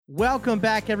Welcome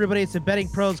back, everybody. It's the Betting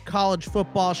Pros College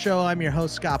Football Show. I'm your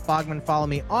host, Scott Bogman. Follow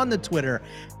me on the Twitter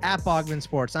at Bogman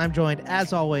Sports. I'm joined,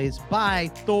 as always, by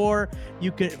Thor.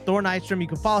 Thor Nystrom. You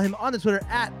can follow him on the Twitter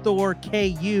at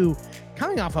ThorKU.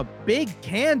 Coming off a big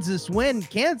Kansas win.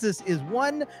 Kansas is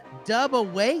one dub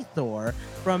away, Thor,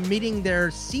 from meeting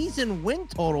their season win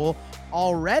total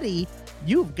already.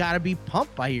 You've got to be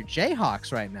pumped by your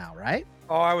Jayhawks right now, right?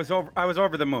 Oh, I was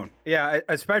over the moon. Yeah,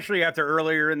 especially after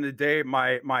earlier in the day,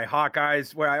 my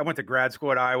Hawkeyes. Well, I went to grad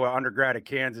school at Iowa, undergrad at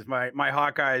Kansas. My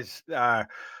Hawkeyes.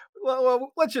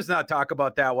 Well, let's just not talk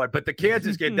about that one. But the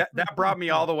Kansas game that brought me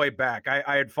all the way back.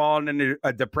 I had fallen into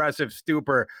a depressive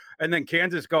stupor, and then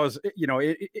Kansas goes,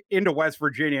 into West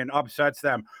Virginia and upsets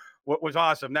them. What was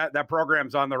awesome. That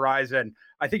program's on the rise, and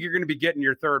I think you're going to be getting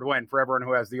your third win for everyone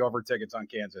who has the over tickets on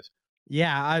Kansas.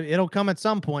 Yeah, it'll come at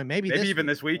some point. Maybe even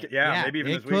this week. Yeah, maybe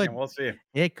even this weekend. We'll see.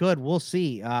 It could. We'll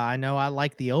see. I know I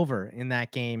like the over in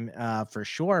that game for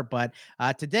sure. But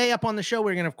today up on the show,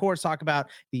 we're going to, of course, talk about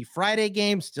the Friday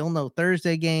games. Still no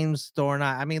Thursday games. Or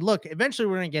not. I mean, look, eventually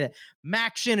we're going to get it.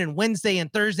 Maction and Wednesday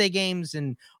and Thursday games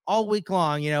and all week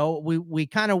long. You know, we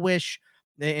kind of wish,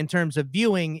 in terms of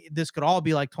viewing, this could all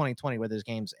be like 2020 where there's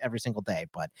games every single day,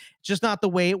 but it's just not the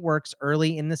way it works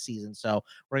early in the season. So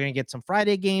we're going to get some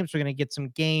Friday games. We're going to get some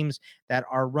games that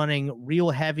are running real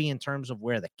heavy in terms of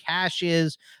where the cash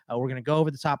is. We're going to go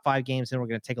over the top 5 games, and we're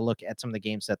going to take a look at some of the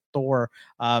games that Thor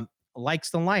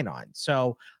likes the line on.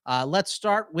 So let's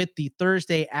start with the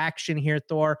Thursday action here,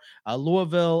 Thor.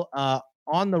 Louisville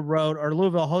on the road, or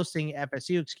Louisville hosting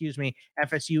FSU,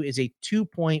 FSU is a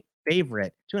 2.5-point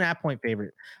favorite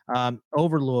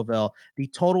over Louisville. The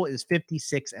total is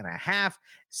 56.5.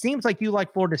 Seems like you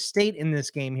like Florida State in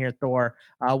this game here, Thor.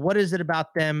 What is it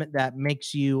about them that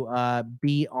makes you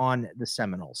be on the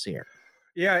Seminoles here?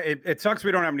 Yeah, it sucks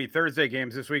we don't have any Thursday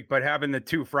games this week, but having the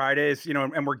 2 Fridays,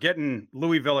 and we're getting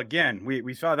Louisville again.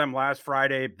 We saw them last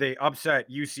Friday. They upset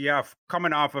UCF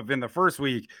coming off of, in the first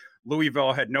week,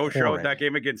 Louisville had no-showed that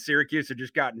game against Syracuse, had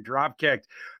just gotten drop-kicked.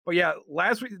 But yeah,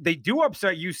 last week, they do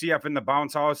upset UCF in the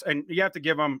bounce house, and you have to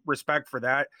give them respect for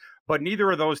that. But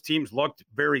neither of those teams looked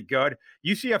very good.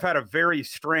 UCF had a very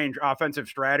strange offensive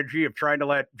strategy of trying to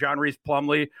let John Reese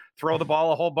Plumlee throw the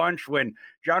ball a whole bunch. When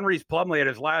John Reese Plumlee at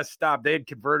his last stop, they had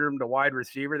converted him to wide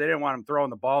receiver. They didn't want him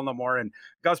throwing the ball no more. And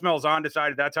Gus Malzahn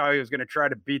decided that's how he was going to try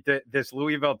to beat this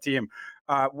Louisville team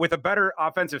with a better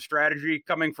offensive strategy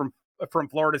coming from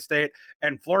Florida State.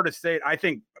 And Florida State, I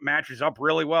think, matches up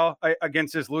really well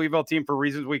against this Louisville team for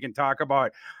reasons we can talk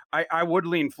about. I would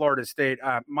lean Florida State.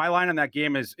 My line on that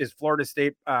game is Florida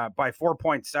State by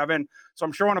 4.7. So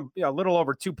I'm showing a little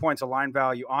over 2 points of line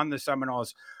value on the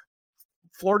Seminoles.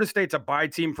 Florida State's a buy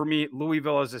team for me.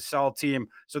 Louisville is a sell team.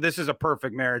 So this is a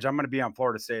perfect marriage. I'm going to be on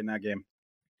Florida State in that game.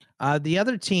 The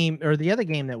other team, or the other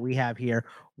game that we have here,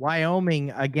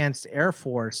 Wyoming against Air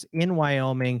Force in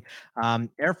Wyoming.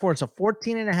 Air Force, a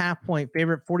 14.5-point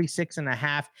favorite,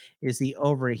 46.5 is the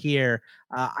over here.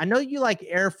 I know you like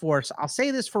Air Force. I'll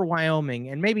say this for Wyoming,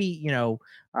 and maybe,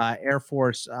 Air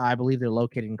Force, I believe they're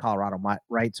located in Colorado,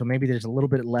 right? So maybe there's a little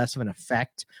bit less of an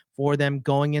effect for them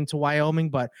going into Wyoming,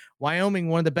 but Wyoming,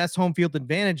 one of the best home field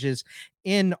advantages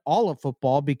in all of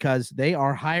football, because they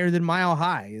are higher than Mile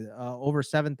High, over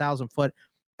 7,000 foot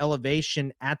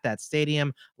elevation at that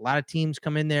stadium. A lot of teams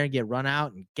come in there and get run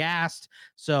out and gassed.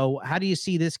 So how do you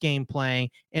see this game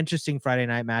playing? Interesting Friday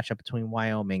night matchup between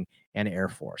Wyoming and Air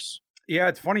Force. Yeah,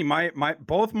 it's funny.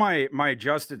 Both my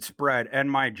adjusted spread and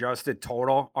my adjusted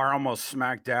total are almost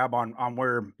smack dab on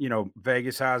where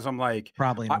Vegas has them. Like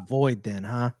probably an avoid then,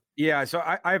 huh? Yeah, so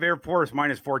I have Air Force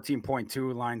minus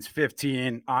 14.2, lines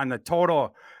 15 on the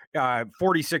total.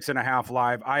 46.5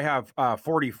 live. I have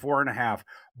 44.5.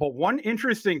 But one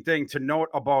interesting thing to note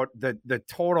about the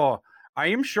total, I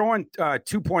am showing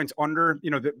 2 points under,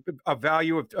 a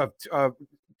value of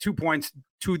 2 points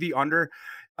to the under.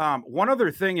 One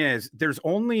other thing is there's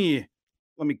only,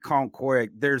 let me count quick.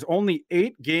 There's only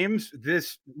 8 games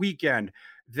this weekend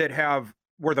that have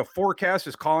where the forecast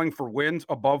is calling for winds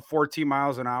above 14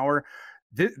 miles an hour.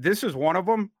 This is one of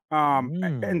them.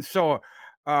 And so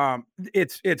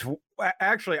it's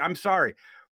actually, I'm sorry.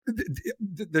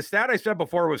 The stat I said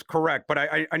before was correct, but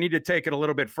I need to take it a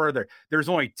little bit further. There's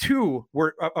only 2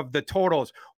 where of the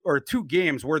totals, or 2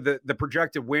 games where the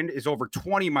projected wind is over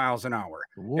 20 miles an hour.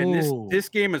 Ooh. And this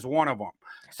game is one of them.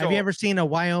 So, have you ever seen a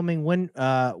Wyoming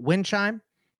wind chime?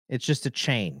 It's just a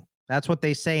chain. That's what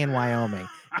they say in Wyoming,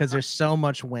 because there's so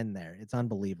much wind there. It's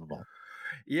unbelievable.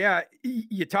 Yeah,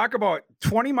 you talk about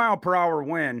 20-mile-per-hour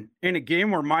wind in a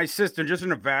game where my system, just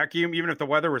in a vacuum, even if the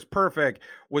weather was perfect,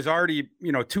 was already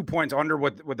 2 points under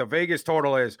what the Vegas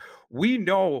total is. We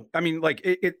know, I mean, like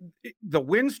the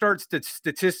wind starts to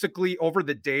statistically over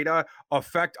the data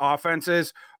affect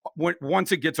offenses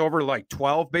once it gets over like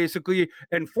 12, basically,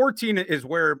 and 14 is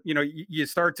where you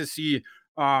start to see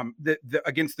the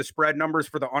against the spread numbers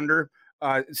for the under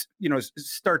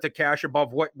start to cash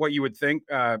above what you would think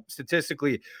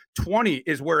statistically. 20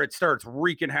 is where it starts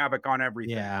wreaking havoc on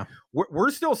everything. Yeah.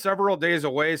 We're still several days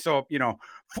away, so Things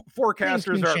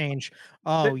forecasters can are. change.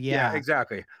 Oh Yeah, yeah.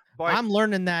 exactly. But I'm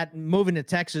learning that moving to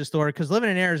Texas store because living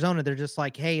in Arizona, they're just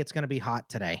like, hey, it's going to be hot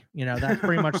today. That's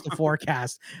pretty much the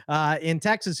forecast. In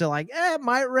Texas, they're like, it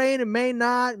might rain, it may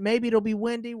not. Maybe it'll be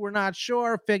windy. We're not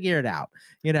sure. Figure it out.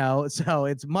 So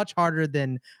it's much harder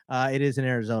than it is in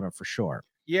Arizona for sure.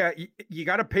 Yeah, you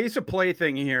got a pace of play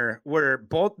thing here where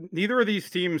neither of these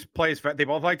teams plays. They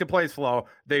both like to play slow.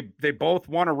 They both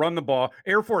want to run the ball.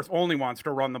 Air Force only wants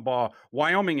to run the ball.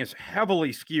 Wyoming is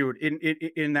heavily skewed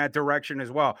in that direction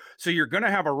as well. So you're going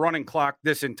to have a running clock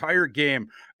this entire game,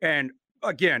 and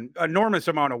again, enormous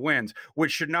amount of wins,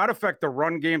 which should not affect the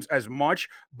run games as much,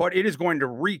 but it is going to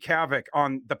wreak havoc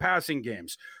on the passing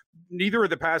games. Neither of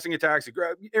the passing attacks,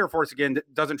 Air Force again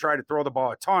doesn't try to throw the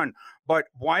ball a ton, but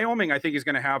Wyoming I think is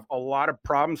going to have a lot of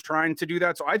problems trying to do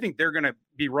that. So I think they're going to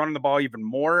be running the ball even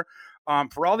more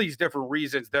for all these different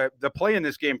reasons. The play in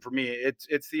this game for me,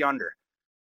 it's the under.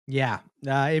 Yeah.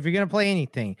 If you're going to play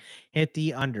anything, hit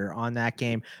the under on that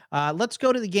game. Let's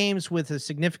go to the games with a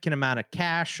significant amount of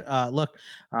cash. Look,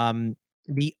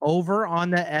 the over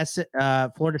on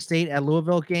the Florida State at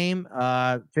Louisville game,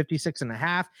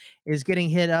 56.5 is getting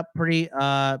hit up pretty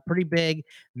big.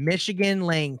 Michigan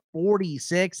laying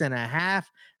 46.5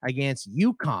 against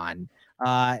UConn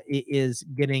is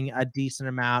getting a decent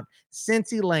amount.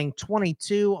 Cincy laying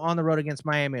 22 on the road against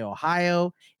Miami,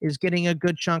 Ohio is getting a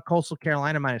good chunk. Coastal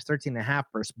Carolina minus 13.5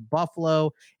 versus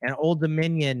Buffalo, and Old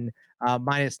Dominion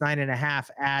minus 9.5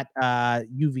 at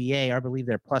UVA. I believe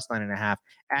they're plus 9.5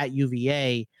 at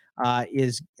UVA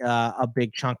is a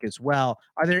big chunk as well.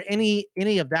 Are there any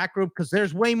of that group? Because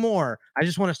there's way more. I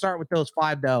just want to start with those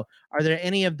 5 though. Are there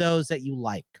any of those that you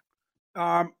like?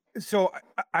 So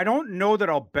I don't know that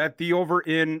I'll bet the over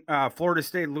in Florida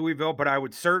State Louisville, but I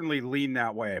would certainly lean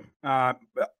that way.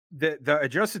 The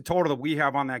adjusted total that we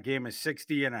have on that game is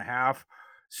 60.5.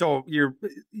 So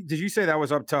did you say that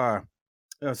was up to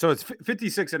so it's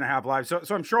 56.5 live. So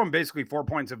I'm showing basically 4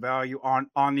 points of value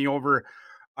on the over.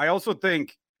 I also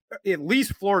think at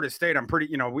least Florida State, I'm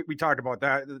pretty, we talked about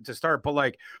that to start, but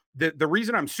like the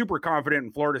reason I'm super confident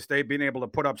in Florida State being able to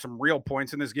put up some real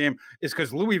points in this game is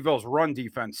because Louisville's run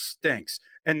defense stinks.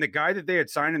 And the guy that they had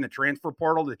signed in the transfer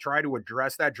portal to try to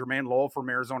address that, Jermaine Lowell from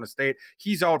Arizona State,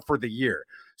 he's out for the year.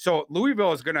 So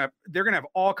Louisville they're going to have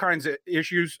all kinds of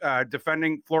issues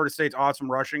defending Florida State's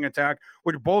awesome rushing attack,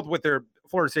 which both with their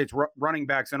Florida State's running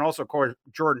backs and also, of course,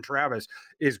 Jordan Travis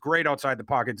is great outside the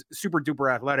pocket, super duper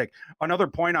athletic. Another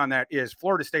point on that is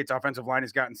Florida State's offensive line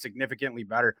has gotten significantly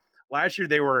better. Last year,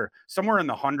 they were somewhere in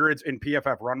the hundreds in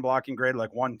PFF run blocking grade,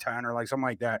 like 110 or like something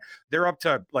like that. They're up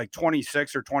to like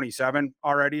 26 or 27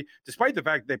 already, despite the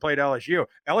fact that they played LSU.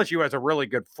 LSU has a really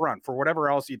good front. For whatever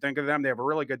else you think of them, they have a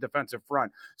really good defensive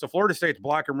front. So Florida State's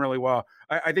blocking really well.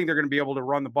 I think they're going to be able to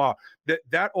run the ball.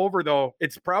 That over, though,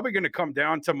 it's probably going to come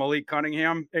down to Malik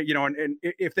Cunningham, and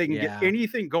if they can get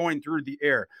anything going through the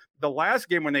air. The last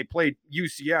game when they played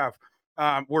UCF,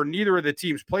 where neither of the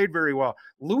teams played very well,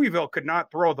 Louisville could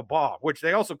not throw the ball, which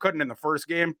they also couldn't in the first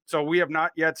game. So we have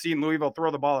not yet seen Louisville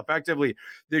throw the ball effectively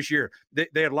this year.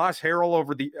 They had lost Tyler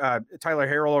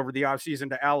Harrell over the offseason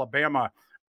to Alabama.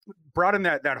 Brought in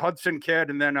that Hudson kid,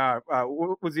 and then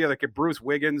what was the other kid, Bruce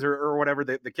Wiggins or whatever,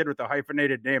 the kid with the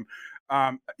hyphenated name.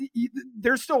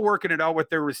 They're still working it out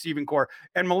with their receiving core,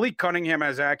 and Malik Cunningham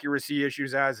has accuracy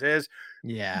issues as is.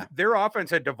 Yeah, their offense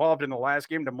had devolved in the last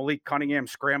game to Malik Cunningham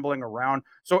scrambling around.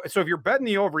 So if you're betting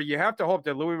the over, you have to hope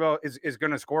that Louisville is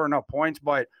going to score enough points.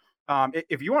 But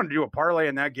if you want to do a parlay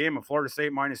in that game of Florida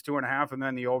State minus 2.5 and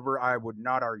then the over, I would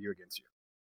not argue against you.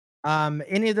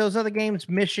 Any of those other games,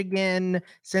 Michigan,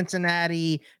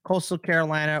 Cincinnati, Coastal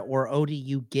Carolina, or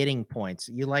ODU getting points?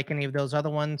 You like any of those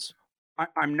other ones?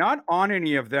 I'm not on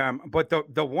any of them, but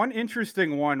the one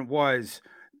interesting one was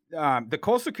the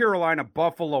Coastal Carolina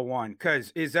Buffalo one,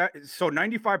 because is that so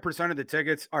 95% of the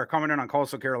tickets are coming in on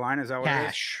Coastal Carolina? Is that what cash?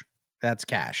 It is? That's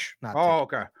cash. Not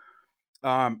okay.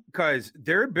 Because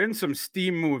there had been some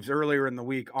steam moves earlier in the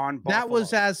week on That Buffalo.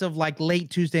 was as of like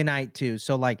late Tuesday night too.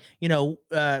 So like,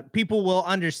 people will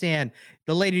understand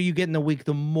the later you get in the week,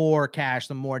 the more cash,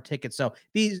 the more tickets. So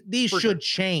these For should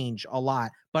sure. change a lot,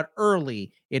 but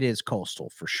early it is Coastal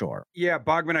for sure. Yeah,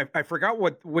 Bogman, I forgot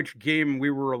which game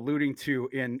we were alluding to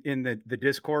in the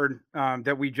Discord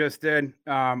that we just did,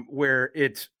 where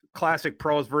it's classic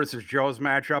pros versus Joe's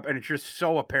matchup, and it's just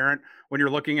so apparent when you're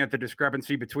looking at the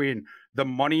discrepancy between the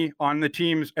money on the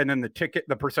teams and then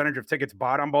the percentage of tickets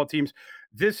bought on both teams.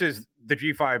 This is the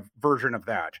G5 version of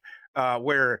that,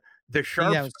 where the I think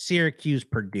that Sharps. was Syracuse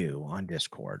Purdue on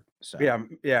Discord. So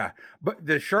Yeah. But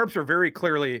the Sharps are very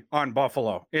clearly on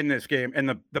Buffalo in this game, and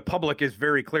the public is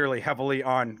very clearly heavily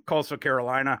on Coastal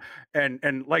Carolina.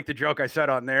 And like the joke I said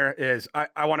on there is,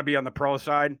 I want to be on the pro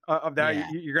side of that. Yeah.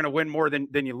 You're going to win more than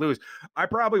you lose. I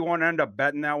probably won't end up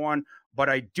betting that one, but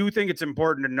I do think it's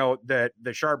important to note that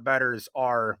the sharp bettors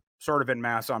are sort of in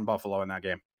mass on Buffalo in that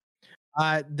game.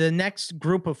 The next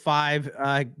group of five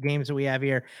games that we have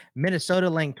here, Minnesota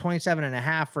laying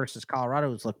 27.5 versus Colorado,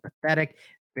 who's looked pathetic.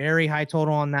 Very high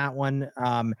total on that one.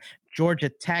 Georgia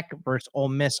Tech versus Ole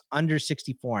Miss under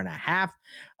 64.5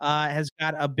 has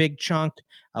got a big chunk.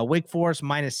 Wake Forest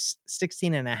minus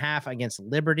 16.5 against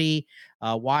Liberty.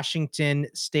 Washington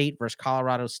State versus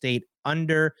Colorado State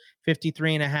under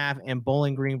 53.5, and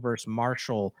Bowling Green versus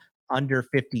Marshall under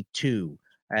 52.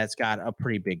 It's got a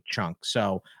pretty big chunk.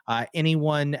 So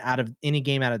anyone out of any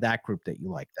game out of that group that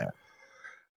you like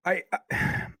there?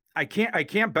 I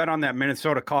can't bet on that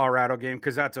Minnesota Colorado game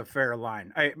because that's a fair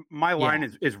line. My line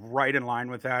is right in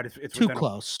line with that. It's too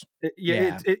close.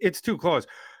 It's too close.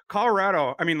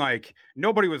 Colorado, I mean, like,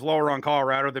 nobody was lower on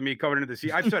Colorado than me coming into the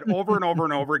season. I've said over and over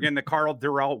and over again that Karl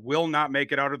Dorrell will not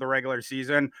make it out of the regular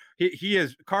season.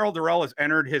 Karl Dorrell has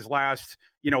entered his last,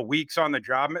 weeks on the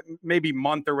job, maybe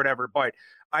month or whatever, but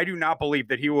I do not believe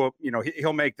that he will,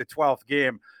 he'll make the 12th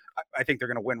game. I think they're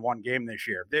going to win one game this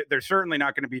year. They're certainly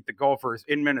not going to beat the Gophers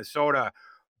in Minnesota,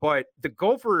 but the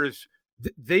Gophers,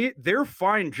 they're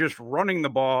fine just running the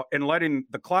ball and letting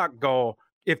the clock go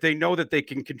if they know that they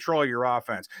can control your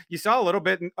offense. You saw a little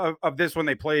bit of this when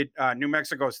they played New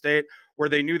Mexico State, where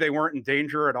they knew they weren't in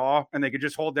danger at all and they could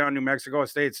just hold down New Mexico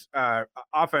State's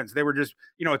offense. They were just,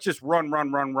 it's just run.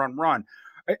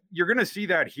 You're going to see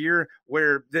that here,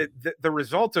 where the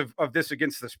result of this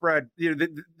against the spread,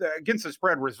 the against the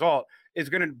spread result is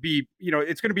going to be,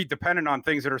 it's going to be dependent on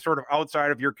things that are sort of outside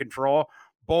of your control.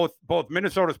 Both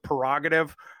Minnesota's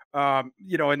prerogative, and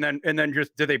then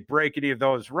just, do they break any of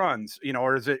those runs,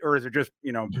 or is it just,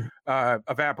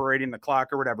 evaporating the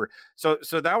clock or whatever. So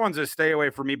that one's a stay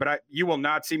away for me. But you will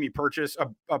not see me purchase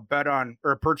a bet on,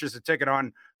 or purchase a ticket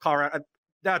on Colorado.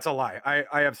 That's a lie.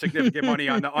 I have significant money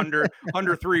on the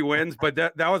under 3 wins, but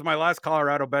that was my last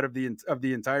Colorado bet of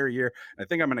the entire year. I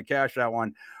think I'm going to cash that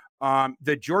one.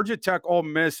 The Georgia Tech Ole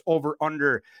Miss over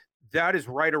under, that is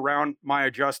right around my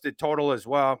adjusted total as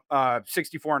well.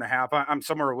 64.5. I'm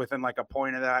somewhere within like a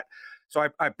point of that. So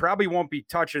I probably won't be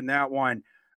touching that one.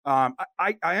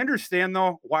 I understand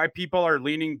though why people are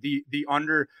leaning the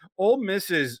under. Ole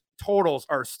Miss's totals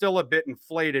are still a bit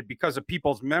inflated because of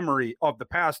people's memory of the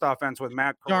past offense with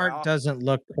Matt Corral. Start doesn't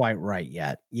look quite right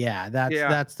yet.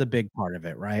 That's the big part of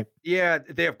it, right? Yeah,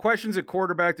 they have questions at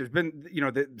quarterback. There's been,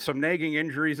 some nagging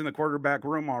injuries in the quarterback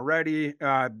room already.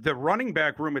 The running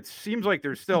back room, it seems like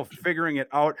they're still figuring it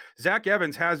out. Zach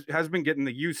Evans has been getting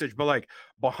the usage, but like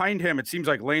behind him, it seems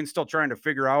like Lane's still trying to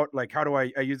figure out, like, how do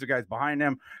I use the guys behind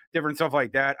him, different stuff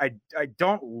like that. I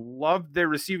don't love their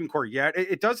receiving core yet.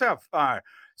 It does have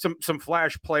some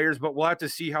flash players, but we'll have to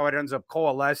see how it ends up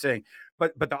coalescing.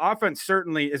 But the offense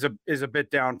certainly is a bit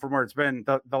down from where it's been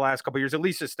the last couple of years, at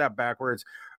least a step backwards.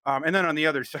 And then on the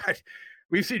other side,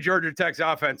 we've seen Georgia Tech's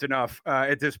offense enough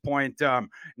at this point.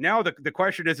 Now the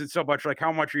question isn't so much like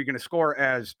how much are you going to score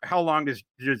as how long does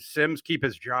Sims keep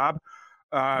his job?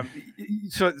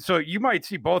 So you might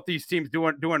see both these teams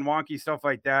doing wonky stuff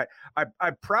like that.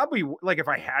 I probably, like, if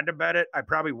I had to bet it, I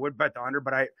probably would bet the under,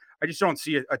 but I just don't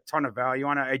see a ton of value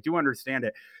on it. I do understand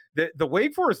it. The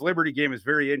Wake Forest Liberty game is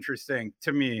very interesting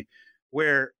to me,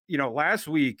 where, last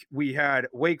week we had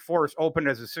Wake Forest opened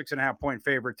as a 6.5 point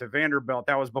favorite to Vanderbilt.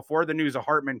 That was before the news of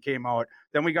Hartman came out.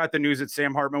 Then we got the news that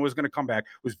Sam Hartman was going to come back.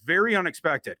 It was very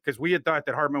unexpected because we had thought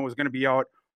that Hartman was going to be out.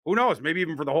 Who knows? Maybe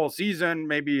even for the whole season,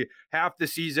 maybe half the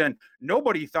season.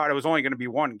 Nobody thought it was only going to be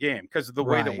one game because of the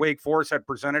way that Wake Forest had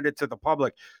presented it to the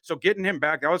public. So getting him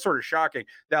back, that was sort of shocking.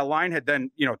 That line had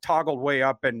then, toggled way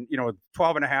up and,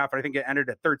 12.5. I think it ended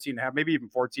at 13.5, maybe even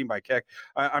 14 by kick.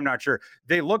 I'm not sure.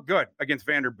 They look good against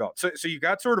Vanderbilt. So you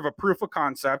got sort of a proof of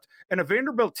concept and a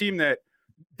Vanderbilt team that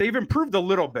they've improved a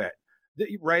little bit.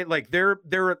 right? Like they're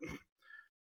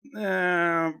uh,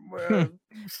 uh, They're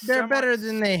semi, better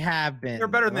than they have they're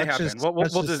been. better than they Let's have been. just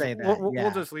let's We'll just just say that. we'll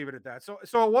Yeah. just leave it at that. So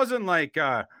it wasn't like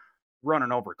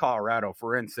running over Colorado,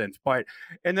 for instance. But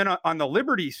and then on the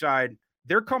Liberty side,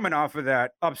 they're coming off of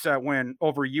that upset win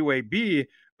over UAB.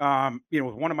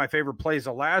 With one of my favorite plays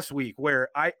of last week, where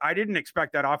I didn't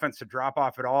expect that offense to drop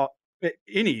off at all.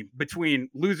 Any between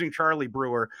losing Charlie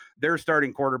Brewer, their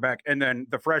starting quarterback, and then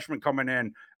the freshman coming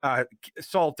in,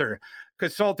 Salter,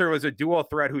 because Salter was a dual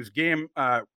threat whose game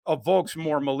evokes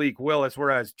more Malik Willis,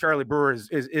 whereas Charlie Brewer is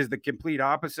the complete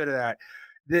opposite of that.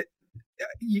 The,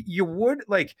 you would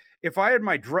like if I had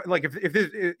my like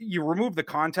if you remove the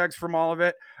context from all of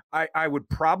it, I would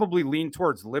probably lean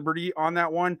towards Liberty on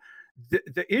that one.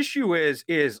 The issue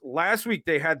is last week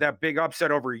they had that big upset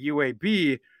over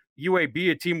UAB. UAB,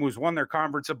 a team who's won their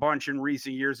conference a bunch in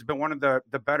recent years, has been one of the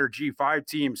better G5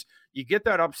 teams. You get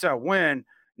that upset win.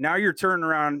 Now you're turning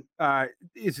around.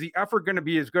 Is the effort going to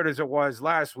be as good as it was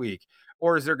last week,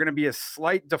 or is there going to be a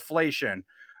slight deflation?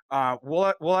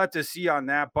 We'll have to see on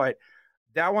that, but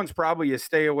that one's probably a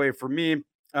stay away for me.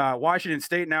 Washington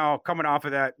State now coming off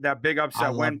of that big upset I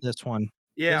love win. this one.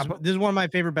 Yeah, This is one of my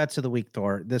favorite bets of the week,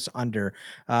 Thor. This under.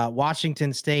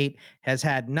 Washington State has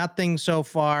had nothing so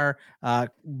far,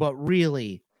 but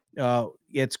really,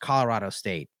 it's Colorado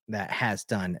State that has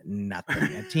done nothing.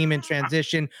 A team in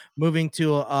transition, moving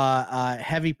to a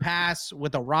heavy pass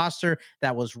with a roster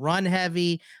that was run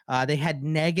heavy. They had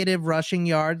negative rushing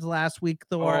yards last week,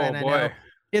 Thor, and I know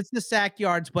it's the sack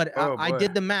yards, but I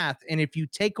did the math, and if you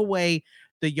take away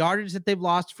the yardage that they've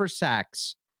lost for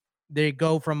sacks, they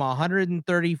go from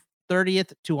 30th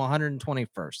to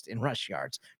 121st in rush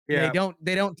yards. Yeah.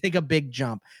 They don't take a big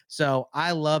jump. So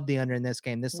I love the under in this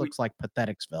game. This looks like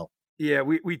Patheticsville. Yeah,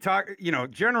 we talk,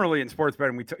 generally in sports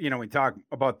betting, we talk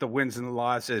about the wins and the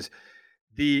losses.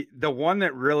 The one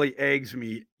that really eats at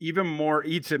me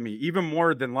even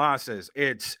more than losses,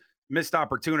 it's missed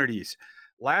opportunities.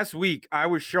 Last week, I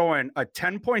was showing a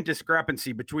 10-point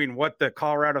discrepancy between what the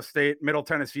Colorado State Middle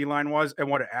Tennessee line was and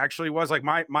what it actually was. Like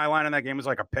my line in that game was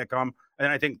like a pick 'em.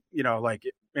 And I think, like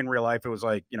in real life, it was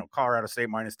like, Colorado State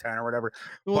 -10 or whatever.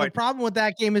 Well, the problem with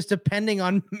that game is depending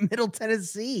on Middle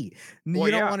Tennessee. You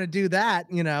don't want to do that.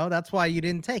 That's why you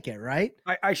didn't take it, right?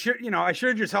 I should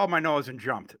have just held my nose and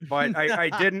jumped, but I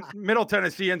didn't. Middle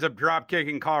Tennessee ends up drop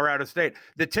kicking Colorado State.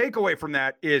 The takeaway from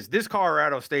that is this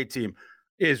Colorado State team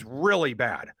is really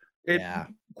bad.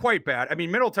 Quite bad. I mean,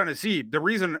 Middle Tennessee, the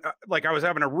reason I was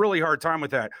having a really hard time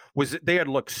with that was that they had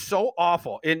looked so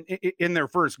awful in their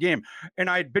first game.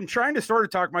 And I'd been trying to sort of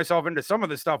talk myself into some of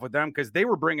the stuff with them because they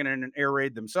were bringing in an air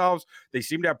raid themselves. They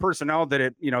seemed to have personnel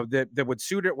that that would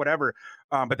suit it, whatever.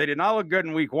 But they did not look good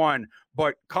in week one.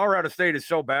 But Colorado State is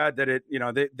so bad that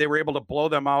they were able to blow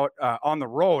them out on the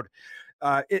road.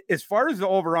 As far as the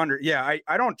over under,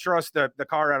 I don't trust the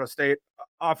Colorado State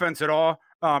offense at all.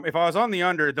 If I was on the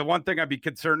under, the one thing I'd be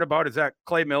concerned about is that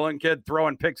Clay Millen kid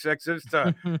throwing pick sixes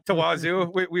to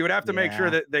Wazoo. We would have to make sure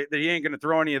that he ain't going to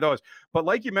throw any of those. But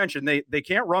like you mentioned, they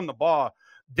can't run the ball.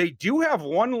 They do have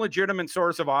one legitimate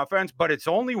source of offense, but it's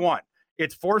only one.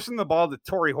 It's forcing the ball to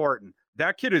Torrey Horton.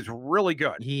 That kid is really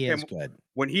good. He is good.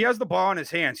 When he has the ball in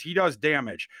his hands, he does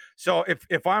damage. So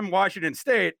if I'm Washington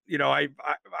State,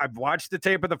 I've watched the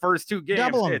tape of the first two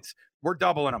games. We're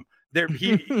doubling him.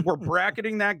 We're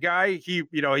bracketing that guy.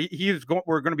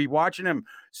 We're going to be watching him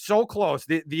so close.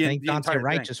 The Dante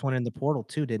Wright just went in the portal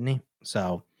too, didn't he?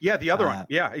 So yeah, the other one.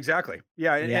 Yeah, exactly.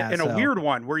 Yeah, and a weird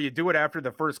one where you do it after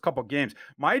the first couple games.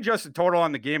 My adjusted total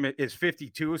on the game is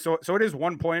 52. So it is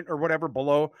 1 point or whatever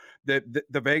below the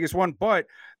Vegas one. But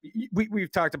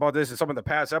we've talked about this in some of the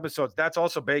past episodes. That's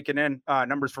also baking in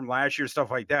numbers from last year,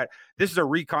 stuff like that. This is a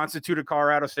reconstituted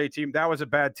Colorado State team. That was a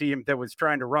bad team that was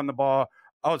trying to run the ball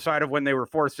outside of when they were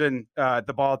forcing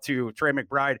the ball to Trey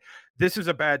McBride. This is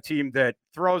a bad team that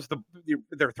throws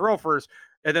their throw first,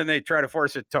 and then they try to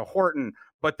force it to Horton,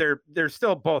 but they're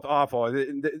still both awful.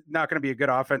 Not going to be a good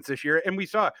offense this year. And we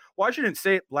saw Washington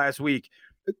State last week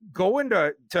go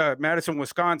into Madison,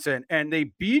 Wisconsin, and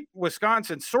they beat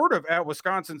Wisconsin sort of at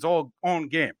Wisconsin's own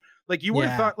game. Like you would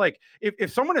have thought, like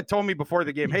if someone had told me before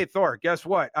the game, hey, Thor, guess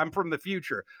what? I'm from the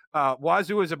future.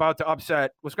 Wazoo is about to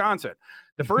upset Yazoo.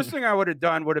 The first thing I would have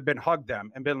done would have been hug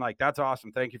them and been like, that's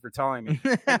awesome. Thank you for telling me.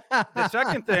 The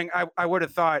second thing I would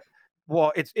have thought,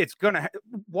 well,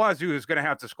 Wazoo is gonna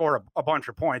have to score a bunch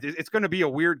of points. It's gonna be a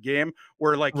weird game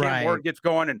where Cam Ward gets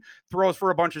going and throws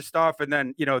for a bunch of stuff, and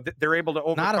then they're able to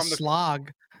overcome not a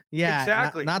slog. Yeah,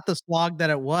 exactly. Not the slog that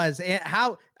it was. And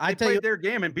I They tell you, played their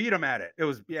game and beat them at it. It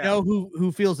was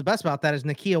who feels the best about that is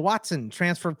Nakia Watson,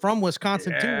 transferred from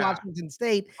Wisconsin to yeah. Washington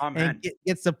State, and Amen.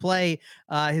 gets to play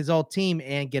his old team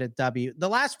and get a W. The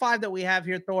last five that we have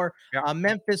here, Thor, Yeah.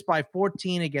 Memphis by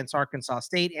 14 against Arkansas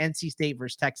State, NC State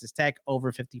versus Texas Tech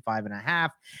over 55.5,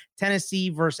 Tennessee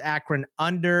versus Akron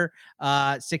under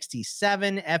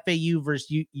 67, FAU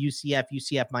versus UCF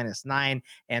 -9,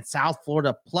 and South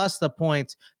Florida plus the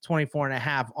points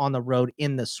 24.5 on the road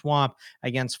in the swamp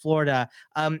against Florida.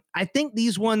 I think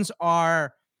these ones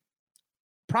are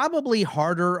probably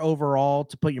harder overall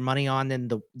to put your money on than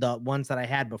the ones that I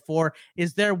had before.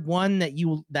 Is there one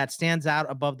that stands out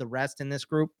above the rest in this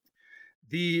group?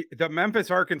 The Memphis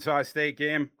Arkansas State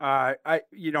game,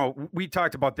 we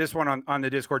talked about this one on the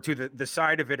Discord too, the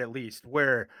side of it at least,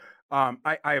 where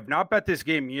I have not bet this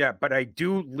game yet, but I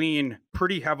do lean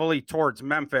pretty heavily towards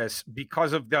Memphis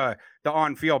because of the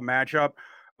on-field matchup.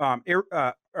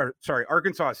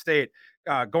 Arkansas State,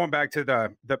 going back to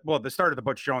the start of the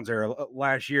Butch Jones era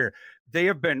last year, they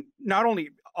have been not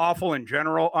only awful in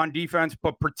general on defense,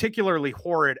 but particularly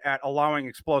horrid at allowing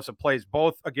explosive plays,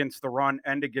 both against the run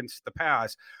and against the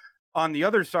pass. On the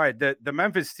other side, the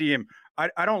Memphis team,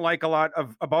 I don't like a lot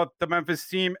about the Memphis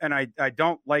team, and I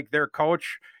don't like their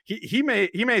coach. He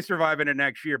may survive into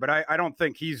next year, but I don't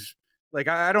think he's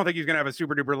I don't think he's going to have a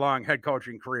super duper long head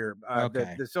coaching career.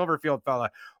 Okay. The Silverfield fella.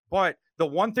 But the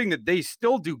one thing that they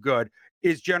still do good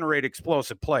is generate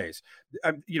explosive plays.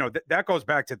 That goes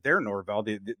back to their Norvell,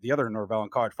 the other Norvell in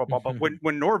college football. But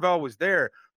when Norvell was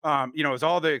there, it was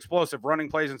all the explosive running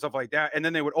plays and stuff like that. And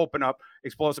then they would open up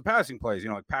explosive passing plays,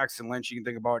 like Paxton Lynch, you can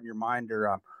think about in your mind,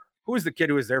 or who was the kid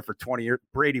who was there for 20 years,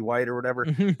 Brady White or whatever.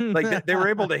 They were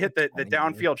able to hit the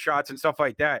downfield shots and stuff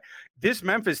like that. This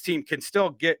Memphis team can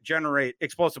still generate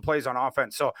explosive plays on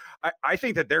offense. So I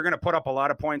think that they're going to put up a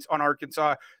lot of points on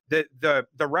Arkansas. The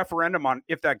referendum on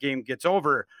if that game gets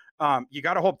over, you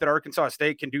got to hope that Arkansas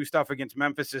State can do stuff against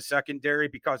Memphis's secondary,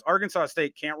 because Arkansas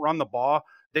State can't run the ball.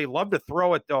 They love to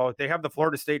throw it, though. They have the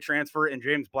Florida State transfer in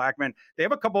James Blackman. They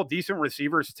have a couple of decent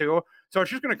receivers, too. So it's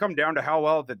just going to come down to how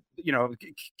well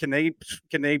can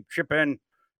they chip in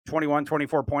 21,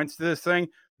 24 points to this thing?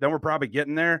 Then we're probably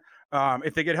getting there.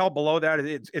 If they get held below that,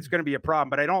 it's going to be a problem.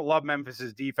 But I don't love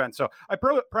Memphis's defense. So I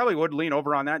probably would lean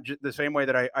over on that the same way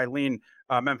that I lean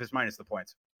Memphis minus the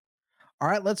points. All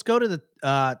right, let's go to the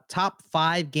top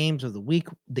 5 games of the week,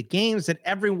 the games that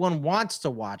everyone wants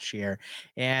to watch here.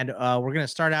 And we're going to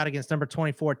start out against number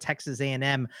 24, Texas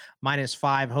A&M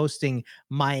 -5, hosting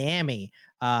Miami.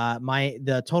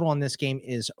 The total on this game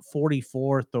is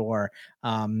 44, Thor.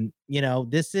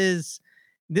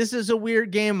 This is a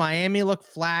weird game. Miami looked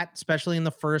flat, especially in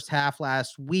the first half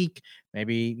last week.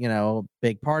 Maybe,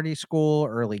 big party school,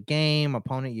 early game,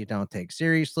 opponent you don't take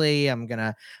seriously. I'm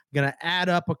gonna add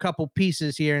up a couple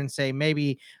pieces here and say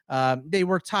maybe they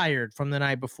were tired from the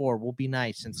night before. We'll be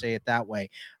nice and say it that way.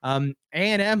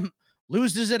 A&M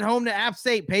loses at home to App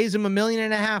State, pays them $1.5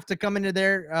 million to come into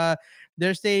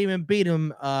their stadium and beat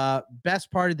them. Best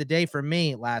part of the day for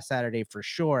me last Saturday for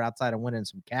sure, outside of winning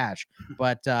some cash.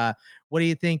 But what do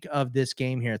you think of this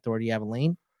game here, Thor? Do you have a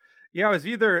lean? Yeah, it was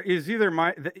either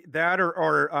that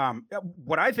or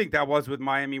what I think that was with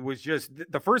Miami was just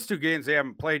the first 2 games they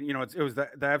haven't played. It was the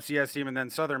FCS team and then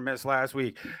Southern Miss last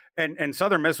week, and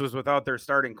Southern Miss was without their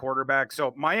starting quarterback.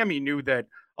 So Miami knew that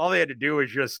all they had to do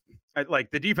was just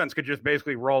the defense could just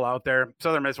basically roll out there.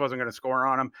 Southern Miss wasn't going to score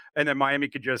on them, and then Miami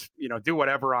could just do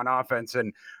whatever on offense.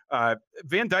 And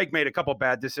Van Dyke made a couple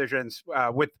bad decisions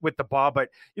with the ball, but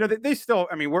they still.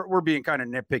 I mean, we're being kind of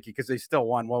nitpicky because they still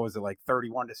won. What was it,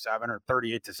 31-7 or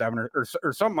 38-7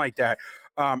 or something like that?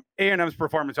 A&M's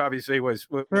performance obviously was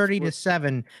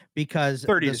 30-7 because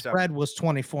the spread was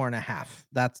 24.5.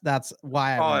 That's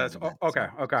why.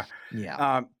 Okay.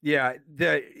 Yeah.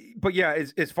 But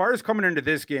as far as coming into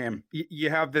this game, you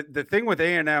have the thing with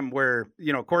A&M where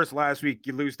of course last week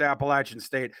you lose to Appalachian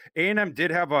State. A&M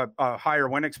did have a higher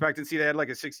win expectancy. They had a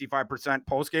 65%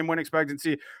 post game win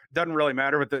expectancy. Doesn't really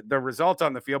matter with the results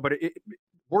on the field, but it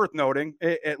worth noting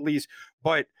at least.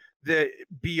 But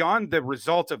beyond the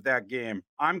result of that game,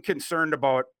 I'm concerned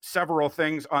about several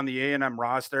things on the A&M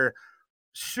roster.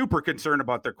 Super concerned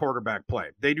about their quarterback play.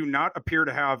 They do not appear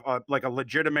to have a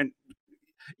legitimate,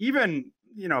 even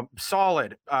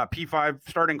solid P5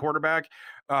 starting quarterback.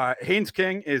 Haynes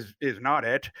King is not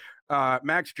it.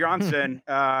 Max Johnson,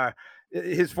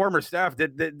 his former staff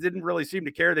didn't really seem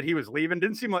to care that he was leaving.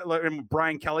 Didn't seem like when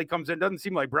Brian Kelly comes in, doesn't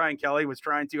seem like Brian Kelly was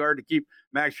trying too hard to keep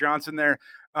Max Johnson there.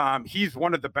 He's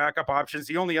one of the backup options.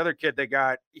 The only other kid they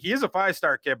got, he is a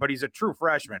 5-star kid, but he's a true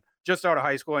freshman just out of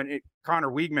high school, and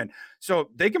Connor Wiegman. So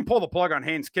they can pull the plug on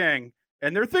Haynes King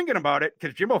and they're thinking about it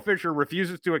because Jimbo Fisher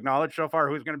refuses to acknowledge so far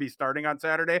who's going to be starting on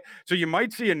Saturday. So you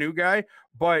might see a new guy,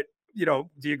 but do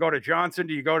you go to Johnson?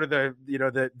 Do you go to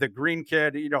the green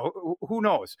kid? Who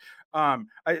knows?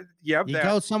 You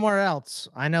go somewhere else.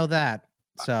 I know that.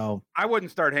 So I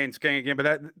wouldn't start Haynes King again,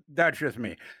 but that's just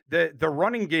me. The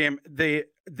running game, they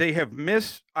have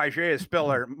missed Isaiah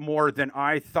Spiller more than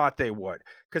I thought they would.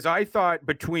 Because I thought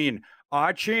between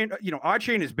Odchain,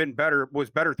 Odchain was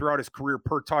better throughout his career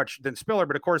per touch than Spiller,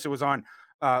 but of course it was on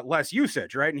less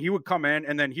usage, right? And he would come in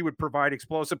and then he would provide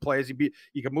explosive plays.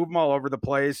 You could move him all over the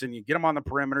place and you get him on the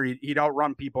perimeter. He'd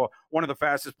outrun people. One of the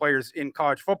fastest players in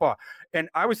college football. And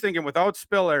I was thinking without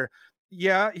Spiller,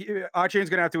 yeah, Achane's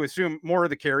going to have to assume more of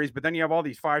the carries, but then you have all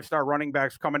these 5-star running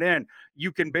backs coming in.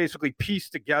 You can basically piece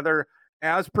together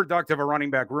as productive a running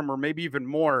back room, or maybe even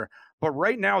more. But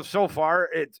right now, so far,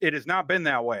 it has not been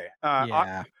that way.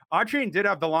 yeah. Achane did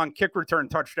have the long kick return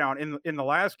touchdown in the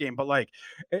last game, but like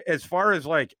as far as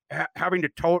like having to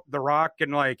tote the rock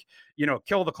and like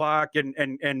kill the clock and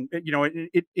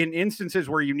in instances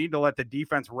where you need to let the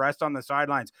defense rest on the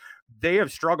sidelines, they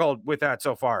have struggled with that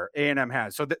so far. A&M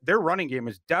has, so their running game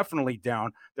is definitely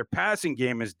down. Their passing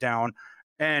game is down,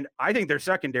 and I think their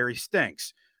secondary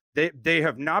stinks. They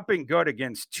have not been good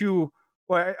against two.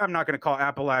 Well, I'm not going to call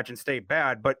Appalachian State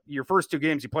bad, but your first two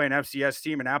games you play an FCS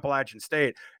team in Appalachian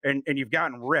State, and you've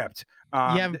gotten ripped. You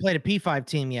haven't played a P5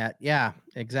 team yet. Yeah,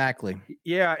 exactly.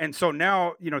 Yeah, and so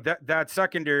now that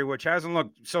secondary, which hasn't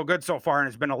looked so good so far, and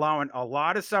has been allowing a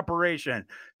lot of separation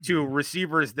to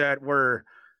receivers that were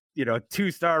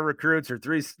 2-star recruits or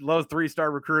low 3-star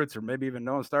recruits, or maybe even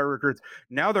no star recruits.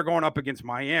 Now they're going up against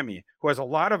Miami, who has a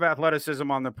lot of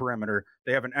athleticism on the perimeter.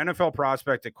 They have an NFL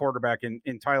prospect at quarterback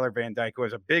in Tyler Van Dyke, who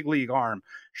has a big league arm,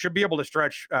 should be able to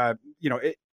stretch,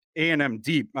 A&M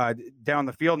deep down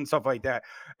the field and stuff like that.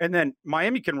 And then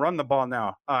Miami can run the ball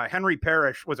now. Henry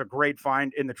Parrish was a great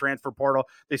find in the transfer portal.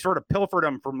 They sort of pilfered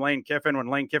him from Lane Kiffin when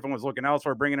Lane Kiffin was looking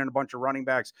elsewhere, bringing in a bunch of running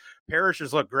backs. Parrish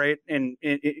has looked great in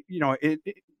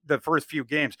the first few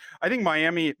games. I think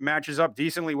Miami matches up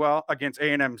decently well against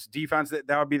A&M's defense.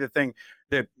 That would be the thing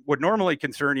that would normally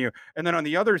concern you. And then on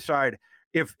the other side,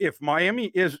 if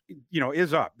Miami is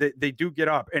up, they do get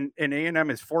up, and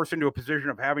A&M is forced into a position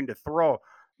of having to throw.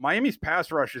 Miami's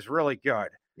pass rush is really good.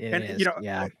 I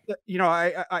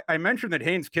mentioned that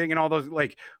Haynes King and all those,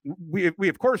 like, we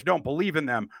of course don't believe in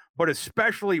them, but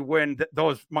especially when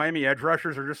those Miami edge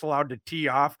rushers are just allowed to tee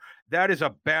off, that is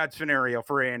a bad scenario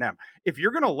for A&M. If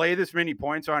you're going to lay this many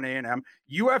points on A&M,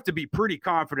 you have to be pretty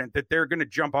confident that they're going to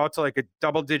jump out to like a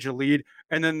double-digit lead,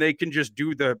 and then they can just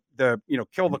do the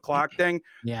kill the clock thing.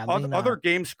 Yeah, other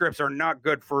game scripts are not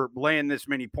good for laying this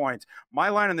many points. My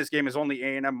line in this game is only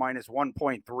A&M minus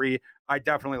 1.3. I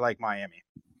definitely like Miami.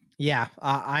 Yeah,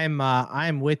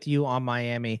 I'm with you on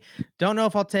Miami. Don't know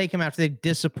if I'll take him after they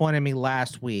disappointed me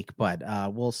last week, but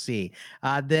we'll see.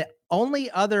 The only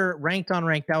other ranked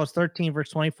that was 13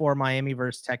 versus 24, Miami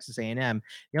versus Texas A&M.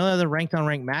 The only other ranked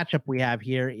matchup we have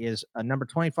here is number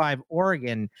 25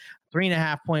 Oregon,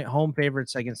 3.5-point home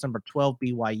favorites against number 12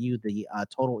 BYU. The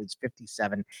total is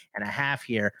 57.5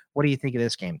 here. What do you think of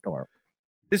this game, Thor?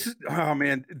 This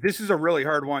is a really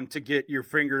hard one to get your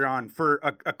finger on for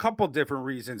a couple different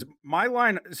reasons. My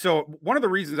line, so one of the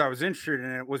reasons I was interested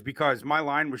in it was because my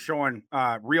line was showing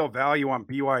real value on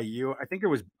BYU. I think it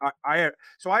was I have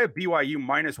BYU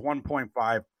minus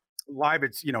 1.5. Live,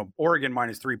 it's Oregon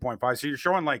minus 3.5. So you're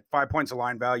showing like 5 points of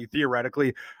line value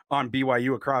theoretically on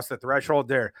BYU across the threshold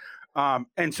there.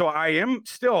 And so I am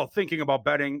still thinking about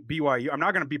betting BYU. I'm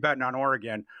not going to be betting on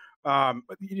Oregon.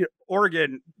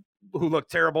 Oregon, who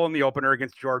looked terrible in the opener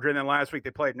against Georgia, and then last week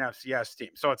they played an FCS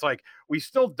team. So it's like we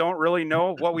still don't really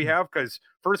know what we have, because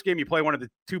first game you play one of the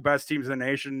two best teams in the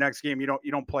nation. Next game you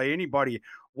don't play anybody.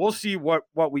 We'll see what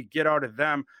we get out of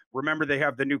them. Remember, they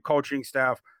have the new coaching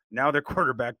staff. Now they're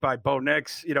quarterbacked by Bo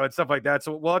Nix, and stuff like that.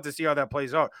 So we'll have to see how that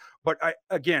plays out. But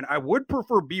I would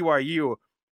prefer BYU,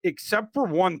 except for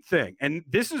one thing. And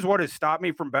this is what has stopped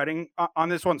me from betting on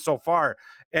this one so far.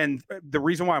 And the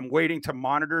reason why I'm waiting to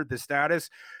monitor the status,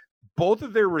 both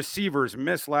of their receivers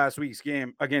missed last week's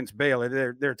game against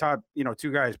Baylor. Their top,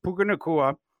 two guys, Puka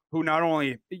Nacua, who not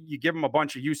only you give them a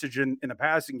bunch of usage in the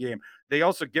passing game, they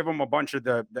also give them a bunch of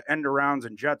the end arounds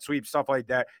and jet sweeps, stuff like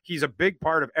that. He's a big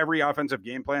part of every offensive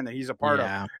game plan that he's a part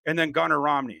of. And then Gunnar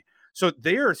Romney. So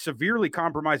they are severely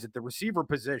compromised at the receiver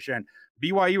position.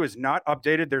 BYU has not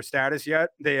updated their status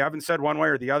yet. They haven't said one way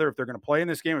or the other if they're going to play in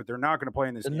this game, if they're not going to play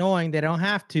in this game. Annoying. They don't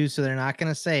have to, so they're not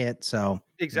going to say it. So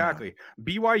exactly.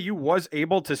 Yeah. BYU was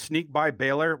able to sneak by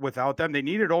Baylor without them. They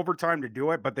needed overtime to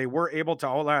do it, but they were able to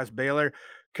outlast Baylor.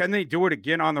 Can they do it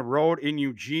again on the road in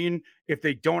Eugene if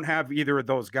they don't have either of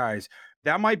those guys?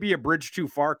 That might be a bridge too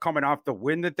far coming off the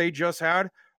win that they just had.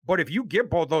 But if you get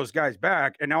both those guys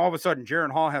back, and now all of a sudden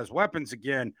Jaron Hall has weapons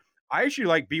again, I actually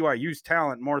like BYU's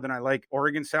talent more than I like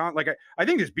Oregon's talent. Like I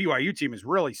think this BYU team is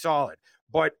really solid,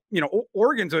 but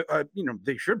Oregon's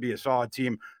they should be a solid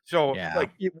team. So Yeah.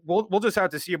 we'll just have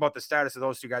to see about the status of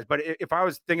those two guys. But if I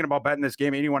was thinking about betting this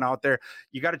game, anyone out there,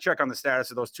 you got to check on the status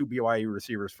of those two BYU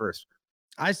receivers first.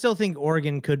 I still think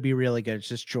Oregon could be really good. It's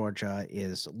just Georgia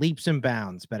is leaps and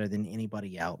bounds better than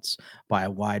anybody else by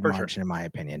a wide margin, in my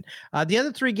opinion. The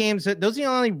other three games, those are the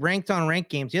only ranked on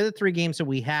ranked games. The other three games that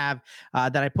we have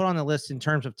that I put on the list in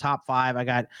terms of top five, I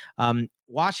got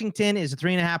Washington is a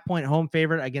 3.5-point home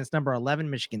favorite against number 11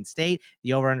 Michigan State.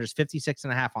 The over-under is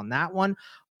 56.5 on that one.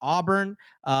 Auburn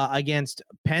against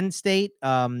Penn State.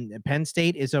 Penn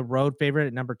State is a road favorite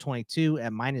at number 22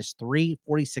 at -3,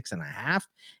 46.5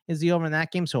 is the over in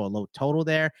that game. So a low total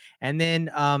there. And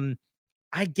then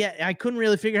I couldn't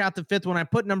really figure out the fifth one. I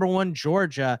put number 1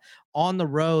 Georgia on the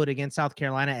road against South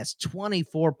Carolina as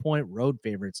 24-point road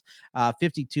favorites.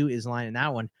 52 is line in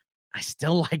that one. I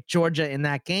still like Georgia in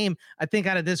that game. I think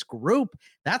out of this group,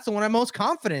 that's the one I'm most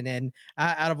confident in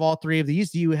out of all three of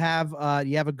these. Do you have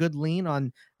a good lean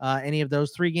on any of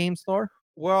those three games, Thor?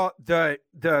 Well, the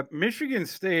Michigan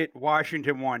State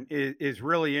Washington one is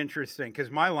really interesting because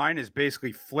my line is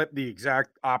basically flipped the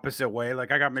exact opposite way.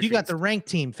 Like I got Michigan. You got the ranked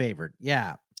team favored.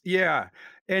 Yeah. Yeah.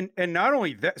 And not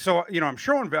only that, so I'm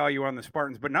showing value on the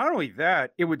Spartans, but not only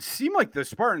that, it would seem like the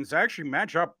Spartans actually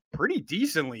match up pretty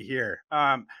decently here.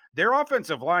 Their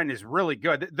offensive line is really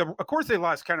good. Of course, they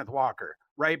lost Kenneth Walker,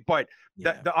 right? But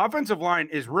the offensive line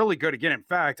is really good. Again, in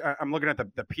fact, I'm looking at the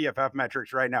PFF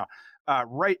metrics right now.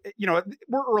 We're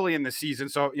early in the season,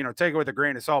 so take it with a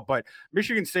grain of salt. But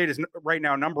Michigan State is right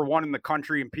now number 1 in the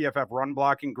country in PFF run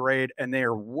blocking grade, and they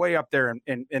are way up there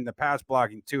in the pass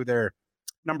blocking too. They're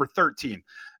number 13.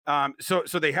 So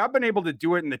they have been able to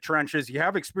do it in the trenches. You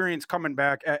have experience coming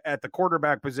back at the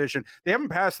quarterback position. They haven't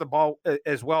passed the ball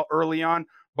as well early on,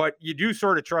 but you do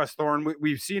sort of trust Thorne.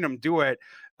 We've seen them do it.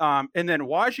 And then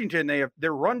Washington,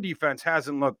 their run defense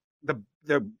hasn't looked the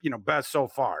best so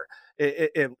far,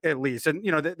 at least. And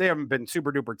they haven't been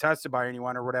super duper tested by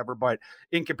anyone or whatever. But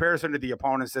in comparison to the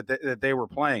opponents that they were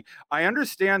playing, I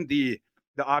understand the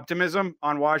optimism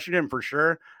on Washington for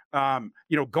sure.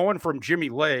 Going from Jimmy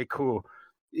Lake, who,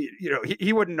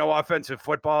 he wouldn't know offensive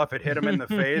football if it hit him in the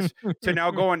face, to now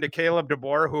going to Caleb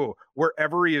DeBoer, who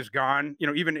wherever he has gone,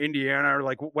 even Indiana or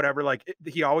like whatever, like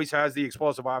he always has the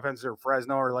explosive offense, or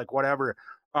Fresno or like whatever.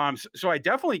 So I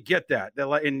definitely get that.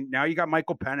 And now you got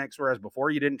Michael Penix, whereas before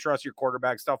you didn't trust your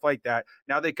quarterback, stuff like that.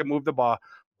 Now they can move the ball,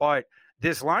 but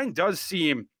this line does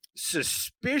seem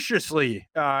suspiciously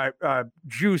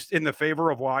juiced in the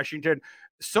favor of Washington.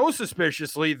 So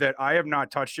suspiciously that I have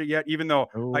not touched it yet, even though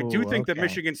I do think that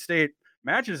Michigan State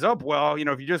matches up well.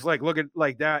 If you just look at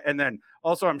like that, and then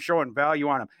also I'm showing value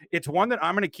on them. It's one that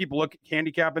I'm going to keep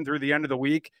handicapping through the end of the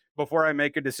week before I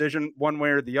make a decision one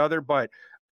way or the other. But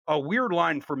a weird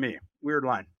line for me. Weird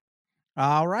line.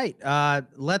 All right.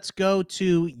 Let's go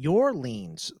to your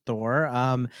leans,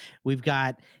 Thor. We've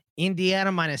got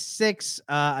Indiana -6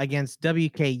 against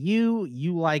WKU.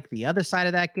 You like the other side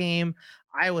of that game.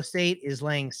 Iowa State is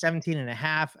laying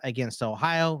 17.5 against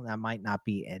Ohio. That might not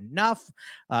be enough.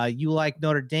 You like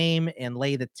Notre Dame and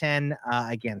lay the 10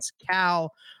 against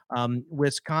Cal.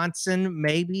 Wisconsin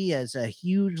maybe as a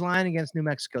huge line against New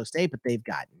Mexico State, but they've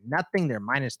got nothing. They're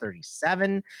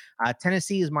 -37.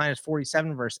 Tennessee is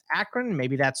 -47 versus Akron.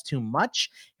 Maybe that's too much.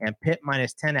 And Pitt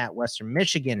 -10 at Western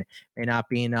Michigan may not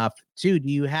be enough too. Do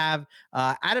you have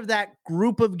out of that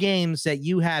group of games that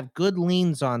you have good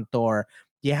leans on, Thor?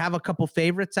 Do you have a couple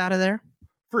favorites out of there?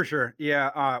 For sure.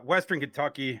 Yeah. Western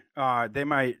Kentucky, they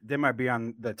might be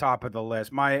on the top of the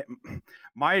list. My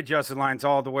adjusted line's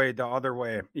all the way the other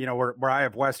way, where I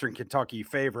have Western Kentucky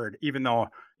favored, even though,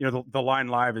 the line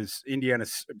live is Indiana.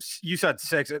 You said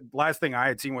 6. Last thing I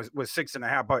had seen was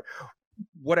 6.5, but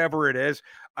whatever it is,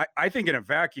 I think in a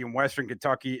vacuum, Western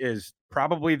Kentucky is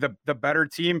probably the better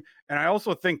team. And I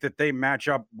also think that they match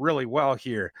up really well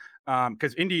here.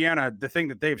 Because Indiana, the thing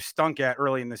that they've stunk at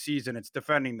early in the season, it's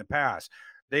defending the pass.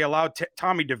 They allowed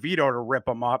Tommy DeVito to rip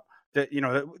them up.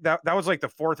 That was like the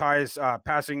 4th highest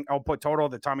passing output total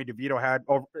that Tommy DeVito had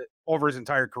over his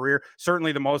entire career.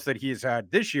 Certainly the most that he's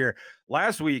had this year.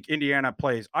 Last week, Indiana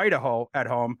plays Idaho at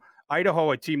home.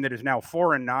 Idaho, a team that is now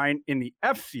 4-9 in the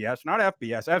FCS, not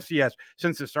FBS, FCS,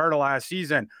 since the start of last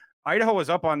season. Idaho was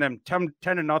up on them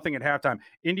 10-0 at halftime.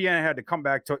 Indiana had to come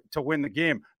back to win the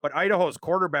game. But Idaho's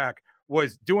quarterback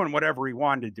was doing whatever he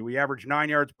wanted to do. He averaged 9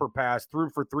 yards per pass, threw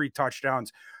for 3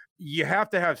 touchdowns. You have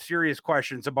to have serious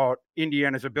questions about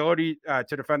Indiana's ability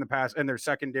to defend the pass and their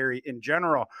secondary in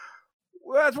general.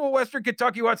 Well, that's what Western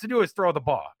Kentucky wants to do, is throw the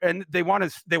ball, and they want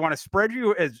to spread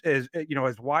you as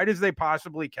wide as they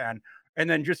possibly can, and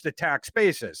then just attack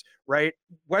spaces. Right,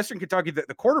 Western Kentucky,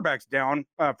 the quarterback's down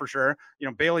for sure.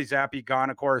 Bailey Zappi gone,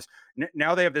 of course.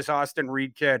 Now they have this Austin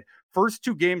Reed kid. First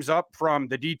 2 games up from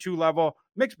the D2 level,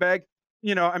 mixed bag.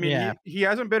 Yeah. He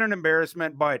hasn't been an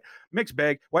embarrassment, but mixed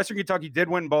bag. Western Kentucky did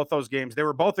win both those games. They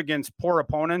were both against poor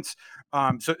opponents.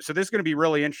 So this is going to be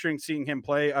really interesting seeing him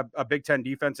play a Big Ten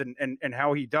defense and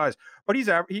how he does. But he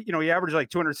averaged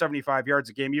like 275 yards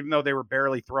a game, even though they were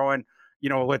barely throwing.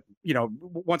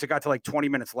 Once it got to like 20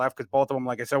 minutes left, because both of them,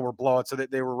 like I said, were blowouts, so that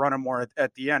they were running more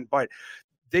at the end. But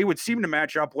they would seem to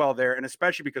match up well there, and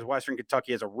especially because Western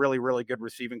Kentucky has a really, really good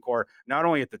receiving core. Not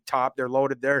only at the top, they're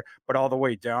loaded there, but all the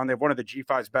way down. They have one of the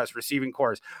G5's best receiving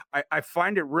cores. I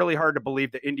find it really hard to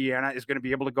believe that Indiana is going to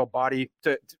be able to go body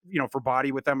for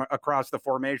body with them across the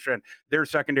formation. Their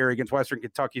secondary against Western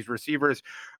Kentucky's receivers.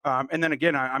 And then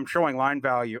again, I'm showing line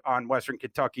value on Western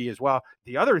Kentucky as well.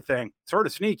 The other thing, sort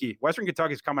of sneaky, Western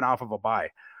Kentucky's coming off of a bye.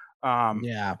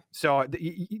 So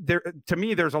to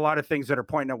me, there's a lot of things that are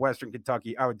pointing at Western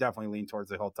Kentucky. I would definitely lean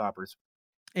towards the Hilltoppers.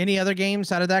 Any other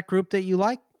games out of that group that you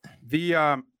like?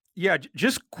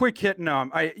 Just quick hitting.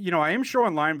 I am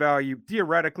showing line value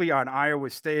theoretically on Iowa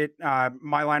State.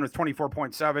 My line was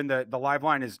 24.7. The live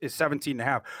line is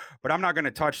 17.5, but I'm not going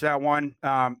to touch that one.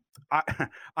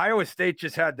 Iowa State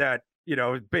just had that,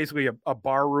 basically a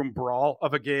barroom brawl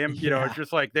of a game. It's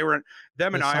just like them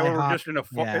and Iowa were just in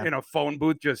a phone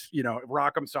booth, just,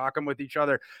 rock 'em, sock 'em with each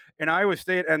other. And Iowa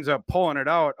State ends up pulling it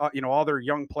out, all their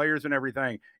young players and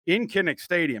everything in Kinnick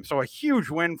Stadium. So a huge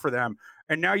win for them.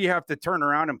 And now you have to turn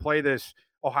around and play this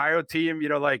Ohio team.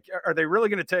 Are they really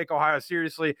going to take Ohio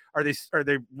seriously? Are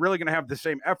they really going to have the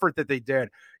same effort that they did?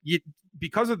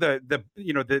 Because of the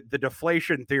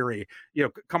deflation theory,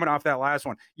 coming off that last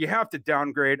one, you have to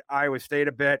downgrade Iowa State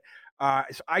a bit.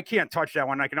 So I can't touch that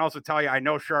one. I can also tell you, I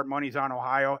know sharp money's on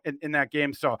Ohio in that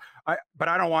game. But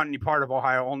I don't want any part of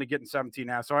Ohio only getting 17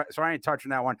 now. So I ain't touching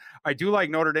that one. I do like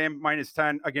Notre Dame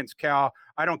 -10 against Cal.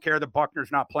 I don't care that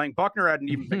Buckner's not playing. Buckner hadn't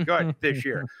even been good this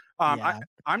year.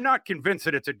 I'm not convinced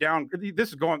that it's a down. This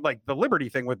is going like the Liberty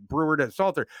thing with Brewer to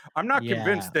Salter. I'm not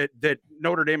convinced that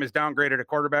Notre Dame has downgraded a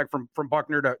quarterback from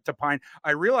Buckner to Pine.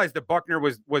 I realized that Buckner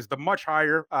was the much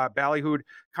higher ballyhooed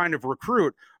kind of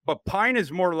recruit, but Pine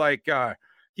is more like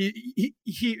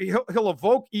he'll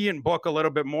evoke Ian Book a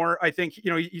little bit more. I think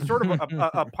he's sort of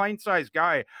a Pine-sized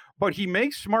guy, but he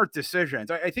makes smart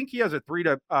decisions. I think he has a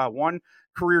 3-to-1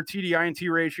 career TD/INT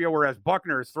ratio, whereas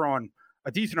Buckner is throwing a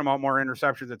decent amount more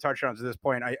interceptions and touchdowns at this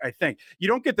point. I think you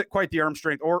don't get quite the arm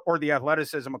strength or the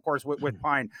athleticism, of course, with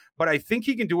Pine, but I think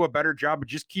he can do a better job of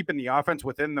just keeping the offense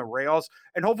within the rails.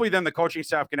 And hopefully then the coaching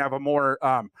staff can have a more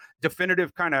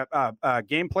definitive kind of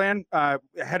game plan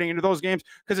heading into those games.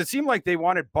 Because it seemed like they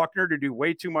wanted Buckner to do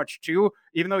way too much too,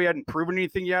 even though he hadn't proven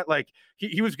anything yet. Like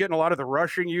he was getting a lot of the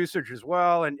rushing usage as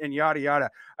well and yada, yada.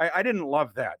 I didn't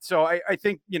love that. So I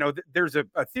think, there's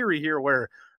a theory here where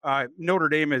Notre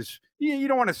Dame is, you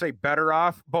don't want to say better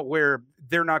off, but where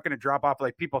they're not going to drop off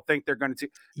like people think they're going to.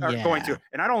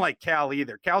 And I don't like Cal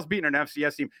either. Cal's beating an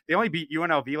FCS team. They only beat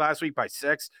UNLV last week by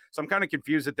 6. So I'm kind of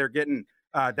confused that they're getting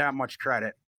that much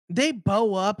credit. They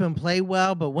bow up and play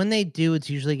well, but when they do, it's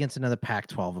usually against another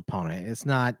Pac-12 opponent. It's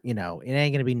not, it ain't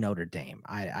going to be Notre Dame.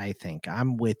 I think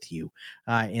I'm with you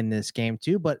in this game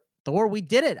too. But Thor, we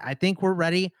did it. I think we're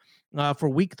ready for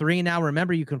week 3 now.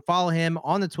 Remember, you can follow him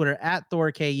on the Twitter at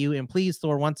ThorKU. And please,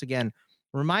 Thor, once again,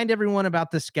 remind everyone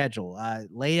about the schedule.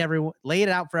 Lay it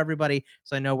out for everybody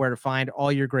so I know where to find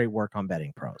all your great work on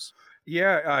Betting Pros.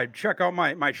 Yeah, check out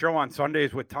my show on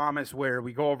Sundays with Thomas, where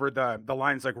we go over the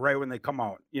lines like right when they come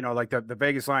out. Like the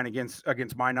Vegas line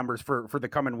against my numbers for the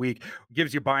coming week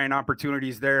gives you buying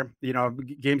opportunities there.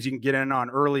 Games you can get in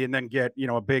on early and then get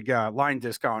a big line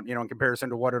discount. In comparison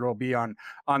to what it'll be on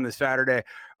the Saturday.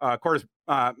 Of course,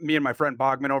 me and my friend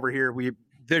Bogman over here,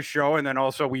 this show, and then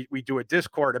also we do a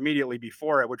Discord immediately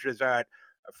before it, which is at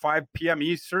 5 p.m.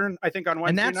 Eastern, I think, on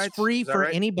Wednesday nights. And that's free for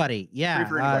anybody. Yeah. Free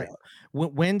for anybody.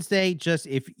 Wednesday, just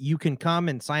if you can come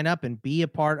and sign up and be a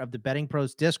part of the Betting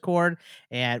Pros Discord,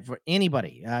 and for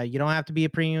anybody, you don't have to be a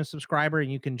premium subscriber,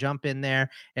 and you can jump in there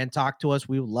and talk to us.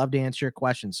 We would love to answer your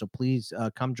questions. So please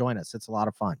come join us. It's a lot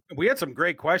of fun. We had some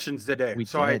great questions today.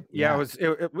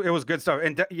 It was good stuff.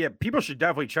 And people should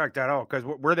definitely check that out, because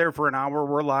we're there for an hour.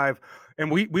 We're live,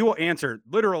 and we will answer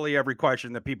literally every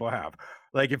question that people have.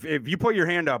 Like if you put your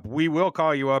hand up, we will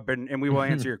call you up and we will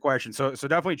answer your question. So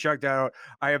definitely check that out.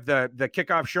 I have the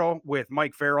kickoff show with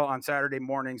Mike Farrell on Saturday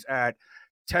mornings at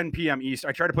 10 p.m. East.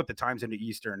 I try to put the times into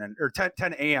Eastern or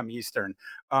 10 a.m. Eastern,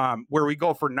 where we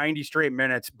go for 90 straight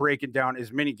minutes, breaking down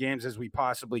as many games as we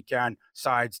possibly can,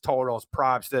 sides, totals,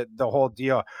 props, the whole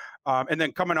deal. And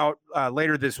then coming out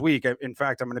later this week, in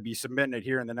fact, I'm going to be submitting it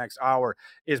here in the next hour,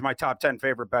 is my top 10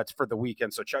 favorite bets for the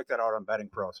weekend. So check that out on Betting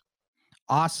Pros.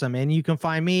 Awesome. And you can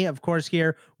find me, of course,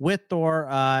 here with Thor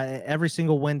every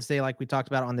single Wednesday, like we talked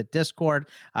about on the Discord.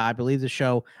 I believe the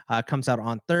show comes out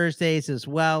on Thursdays as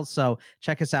well. So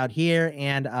check us out here.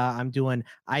 And I'm doing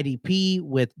IDP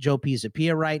with Joe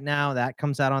Pisapia right now. That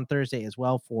comes out on Thursday as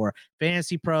well for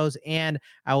Fantasy Pros. And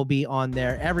I will be on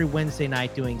there every Wednesday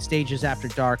night doing Stages After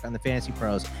Dark on the Fantasy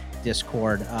Pros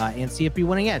Discord, and CFP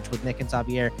Winning Edge with Nick and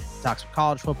Xavier. Talks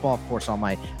college football, of course, all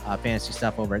my fantasy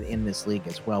stuff over In This League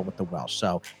as well with the Welsh.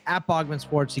 So at Bogman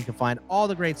Sports, you can find all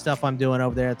the great stuff I'm doing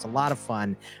over there. It's a lot of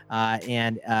fun,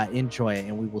 and enjoy it.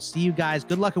 And we will see you guys.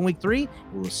 Good luck in week 3.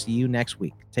 We will see you next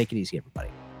week. Take it easy, everybody.